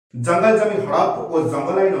जंगल जमी हड़प और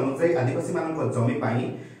जंगल आईन अनुसार आदिवासी जमी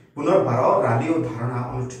पुनर्बार राली और धारणा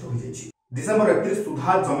अनुष्ठित हो डिसेम्बर 31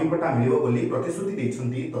 सुधा जमीपटा मिल प्रतिश्रुति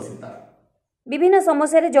तहसीलदार। विभिन्न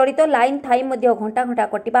समस्या जड़ित लाइन थाई घंटा घंटा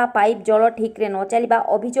कटिबा पाइप जल ठीक रे न चलिबा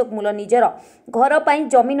अभियोग मूल निजर घर पर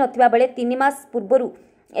जमी नथिबा बेले 3 मास पूर्व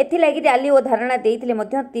एथिलागि रैली और धारणा देइथिले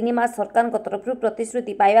मध्य 3 मास सरकार तरफ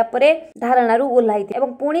प्रतिश्रुति पाइबा परे धारणारू ओल्हाइथे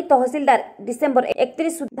एवं पुणी तहसीलदार डिसेम्बर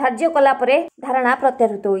 31 धार्य कला परे धारणा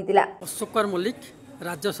प्रत्याहृत होइतिला। अशोकर मल्लिक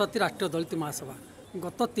राज्यसती राष्ट्रीय दलित महासभा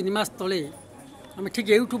गत 3 मास तले आम ठीक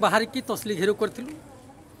एठू बाहर की तहसिल घेर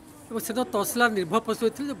करूँ से तो तहसीलदार निर्भर पशु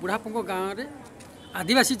होते बुढ़ापा गाँव में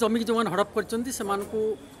आदिवासी जमी जो हड़प कर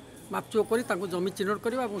मापचुप कर जमी चिन्हट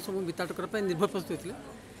करवा और सब विताट करने निर्भर पशु होते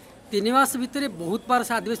 3 मास भितर बहुत बार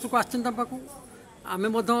से आदिवासी लोक आसपाक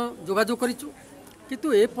आम जोगाजोग करूँ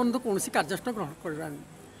कितु ए पर्यंत कौन कार्यानुष्ठान ग्रहण करानी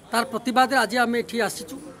तार प्रतिवाद आज आम ये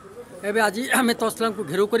आसीचु एवं आज आम तहसीलदार को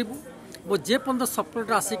घेराव करूँ वो जे पर्यटन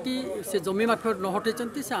सफ्टवेयर आसिकी से जमी माफिया न हटे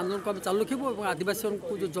से आंदोलन को आम चालू रखू और आदिवासी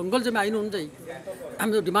को जो जंगल जमी आईन अनुजाई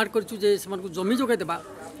आम जो डिमांड करूँ जमी जोगाई देवा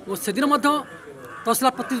और से दिन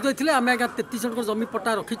तहसीलदार प्रतिश्रुति आम आज्ञा 33 जन जमी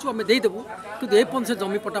पट्टा रखीचु आम देदेबू कि ए पर्यटन से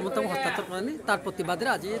जमी पट्टा मतलब हस्ताक्षर करानी तार प्रतिवाद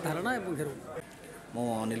आज ये धारणा और घेराव। मो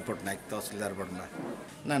अनिल पट्टनायक तहसीलदार बड़ना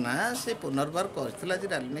ना ना से पुनर्बार करथिला जे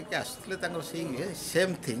रैली में आसते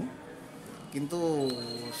सेम थिंग किंतु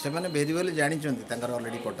से मैंने भेरी बोली जानी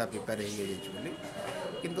अलरेडी पट्टा प्रिपेयर हो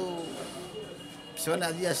किंतु से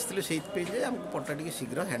आज आसते से आमको पट्टा टी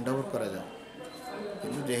शीघ्र हैंड ओवर करा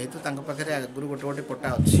जेहेतु पाखे आगुरी गोटे गोटे पट्टा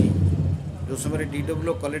अच्छी जो समय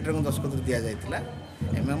DW कलेक्टर को दस्तखत दि जाता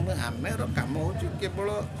आमर कम हो केवल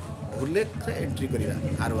भूलेख एंट्री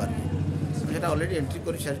करवा आर अलरेडी एंट्री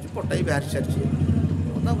कर सारी पट्टा भी बाहरी सारी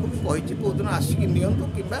कही कौ दिन आसिक नियंतु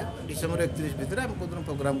कि डिसेम्बर 31 भितर आम कौ दिन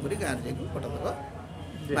प्रोग्राम कर गाँव जाए पट्टा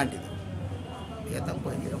देव बांटी देव या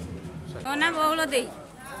कहली ना बहुल दे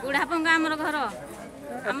बुढ़ापा आमर घर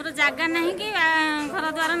आमर जगह ना कि घर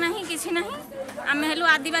द्वार ना कि ना आम हेलु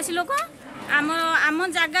आदिवासी लोक आम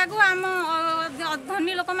जगह को आम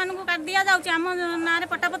धनी लोक मान दि जाऊँ आम ना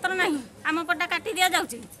पट्टापत्र ना आम पट्टा काटी दि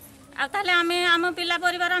जाऊँगी आम आम पिला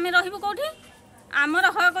परिवार आम रही कौटी आमर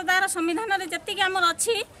हकदार संविधान जी आमर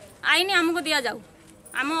अच्छी आईन आमको दि जाऊ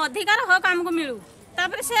आम अधिकार हक आमको मिलू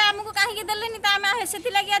तापर से आमको कहीं देलेनी से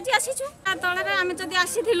लगी आज आसीचु तले आम जब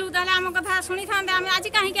आसीलु आम कथा शुणी था आज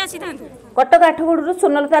कहीं आसी था। कटक आठगड़ू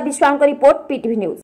सोनलता विश्वास रिपोर्ट PTV न्यूज।